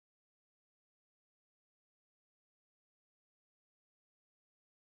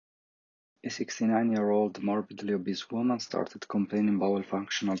A 69-year-old morbidly obese woman started complaining bowel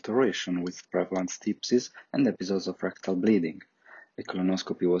function alteration with prevalent stipsis and episodes of rectal bleeding. A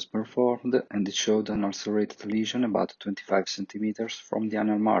colonoscopy was performed and it showed an ulcerated lesion about 25 centimeters from the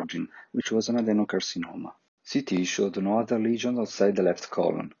anal margin, which was an adenocarcinoma. CT showed no other lesions outside the left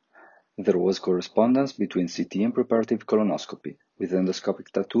colon. There was correspondence between CT and preparative colonoscopy, with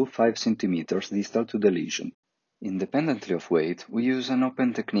endoscopic tattoo 5 centimeters distal to the lesion. Independently of weight, we use an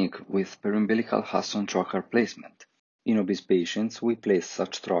open technique with periumbilical Hudson trocar placement. In obese patients, we place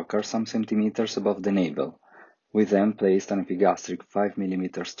such trocar some centimeters above the navel. We then placed an epigastric 5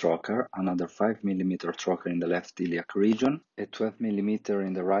 mm trocar, another 5 mm trocar in the left iliac region, a 12 mm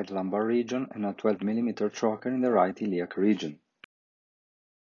in the right lumbar region, and a 12 mm trocar in the right iliac region.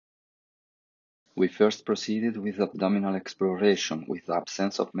 We first proceeded with abdominal exploration with the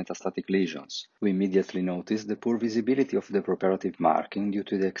absence of metastatic lesions. We immediately noticed the poor visibility of the preparative marking due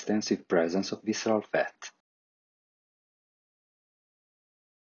to the extensive presence of visceral fat.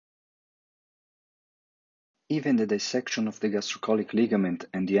 Even the dissection of the gastrocolic ligament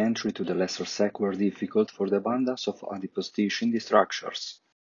and the entry to the lesser sac were difficult for the abundance of adipose tissue in the structures.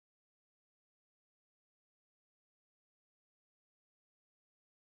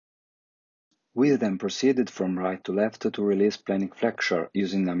 We then proceeded from right to left to release splenic flexure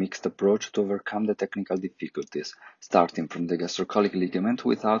using a mixed approach to overcome the technical difficulties, starting from the gastrocolic ligament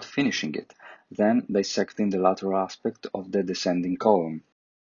without finishing it, then dissecting the lateral aspect of the descending column.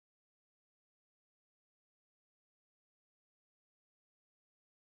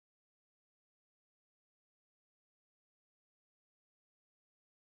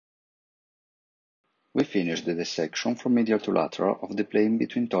 We finished the dissection from medial to lateral of the plane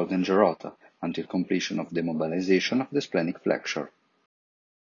between Todd and Gerota until completion of the mobilization of the splenic flexure.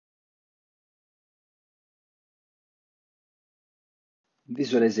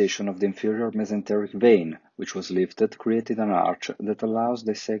 Visualization of the inferior mesenteric vein, which was lifted, created an arch that allows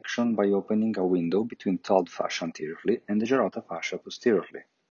dissection by opening a window between Todd fascia anteriorly and the Gerota fascia posteriorly.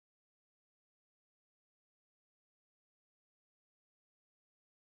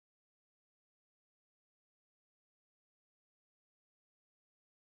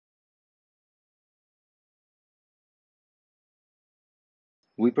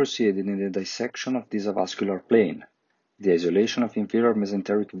 We proceeded in the dissection of this avascular plane. The isolation of inferior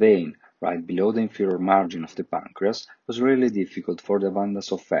mesenteric vein, right below the inferior margin of the pancreas, was really difficult for the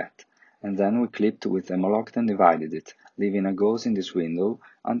abundance of fat, and then we clipped with hemolocked and divided it, leaving a gauze in this window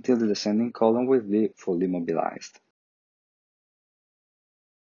until the descending column will be fully mobilized.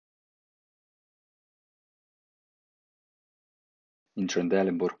 In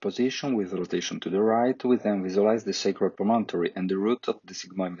Trendelenburg position with rotation to the right, we then visualize the sacral promontory and the root of the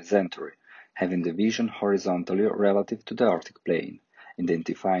sigmoid mesentery, having the vision horizontally relative to the aortic plane,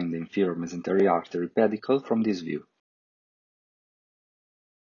 identifying the inferior mesenteric artery pedicle from this view.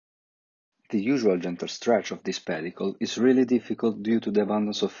 The usual gentle stretch of this pedicle is really difficult due to the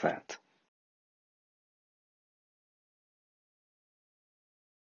abundance of fat.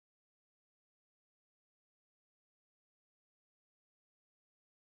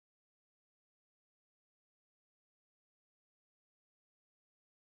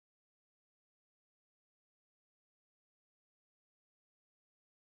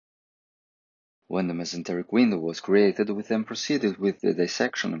 When the mesenteric window was created, we then proceeded with the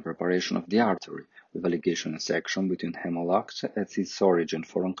dissection and preparation of the artery, with a ligation and section between hemolocks at its origin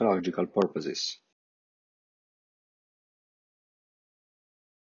for oncological purposes.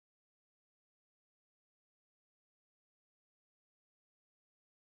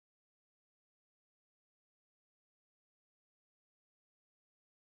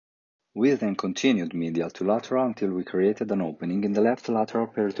 We then continued medial to lateral until we created an opening in the left lateral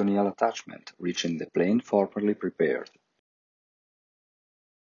peritoneal attachment, reaching the plane formerly prepared.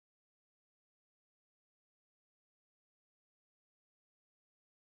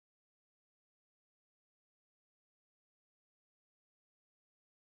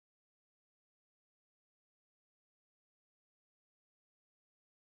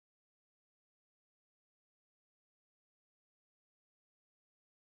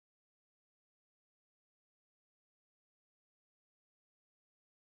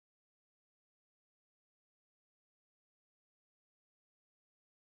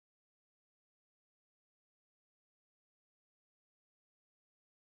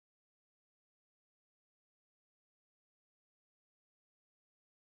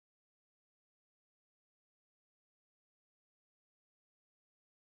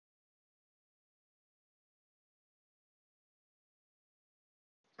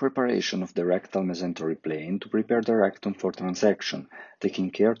 Preparation of the rectal mesentery plane to prepare the rectum for transection,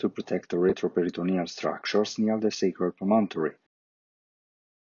 taking care to protect the retroperitoneal structures near the sacral promontory.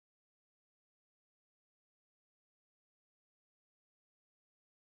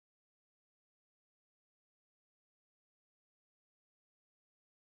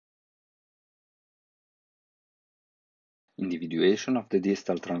 Individuation of the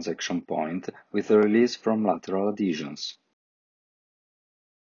distal transection point with a release from lateral adhesions.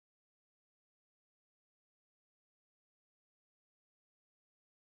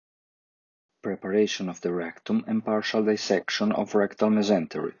 Preparation of the rectum and partial dissection of rectal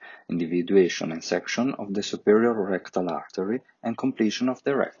mesentery, individuation and section of the superior rectal artery, and completion of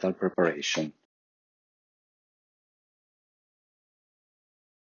the rectal preparation.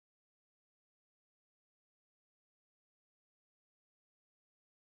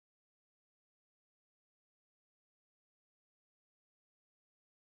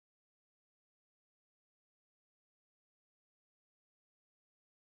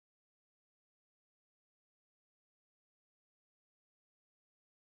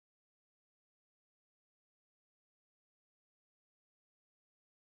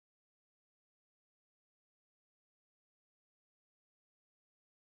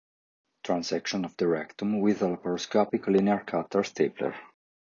 Transection of the rectum with a laparoscopic linear cutter stapler.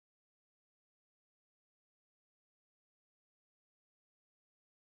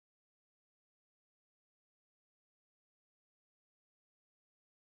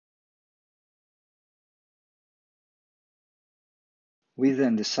 We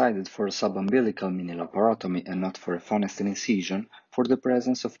then decided for a subumbilical mini-laparotomy and not for a funest incision for the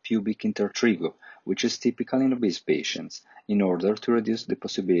presence of pubic intertrigo, which is typical in obese patients, in order to reduce the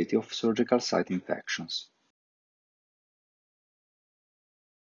possibility of surgical site infections.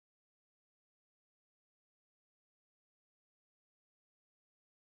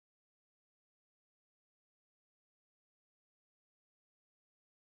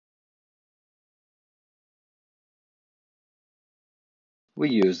 We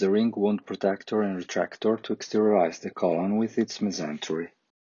used a ring wound protector and retractor to exteriorize the colon with its mesentery.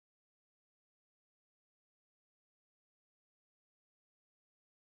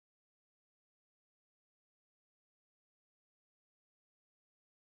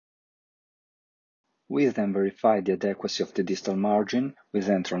 We then verified the adequacy of the distal margin, we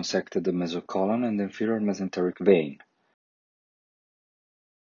then transected the mesocolon and inferior mesenteric vein.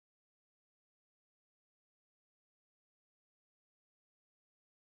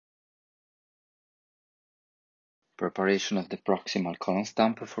 Preparation of the proximal colon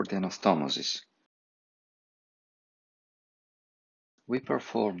stump for the anastomosis. We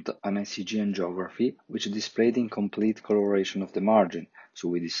performed an ECG angiography which displayed incomplete coloration of the margin, so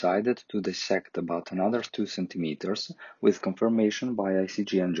we decided to dissect about another 2 cm with confirmation by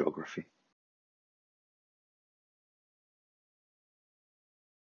ECG angiography.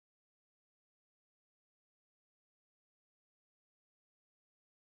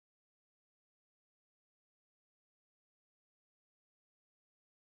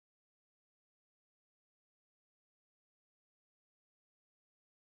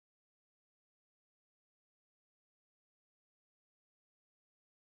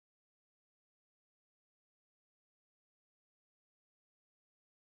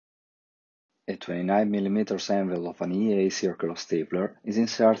 A 29 mm anvil of an EA circular stapler is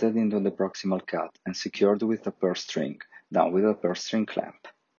inserted into the proximal cut and secured with a purse string, done with a purse string clamp.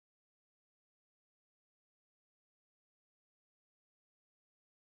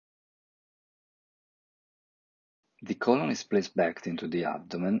 The colon is placed back into the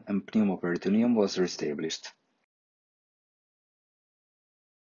abdomen and pneumoperitoneum was reestablished.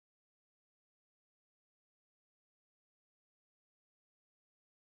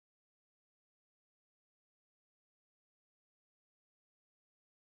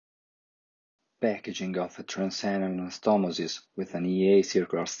 Packaging of a transanal anastomosis with an EA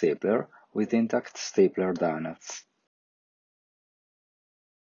circular stapler with intact stapler donuts.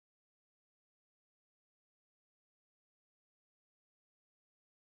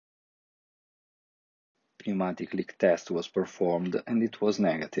 Pneumatic leak test was performed and it was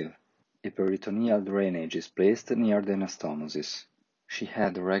negative. A peritoneal drainage is placed near the anastomosis. She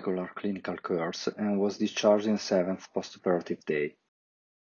had a regular clinical course and was discharged in 7th postoperative day.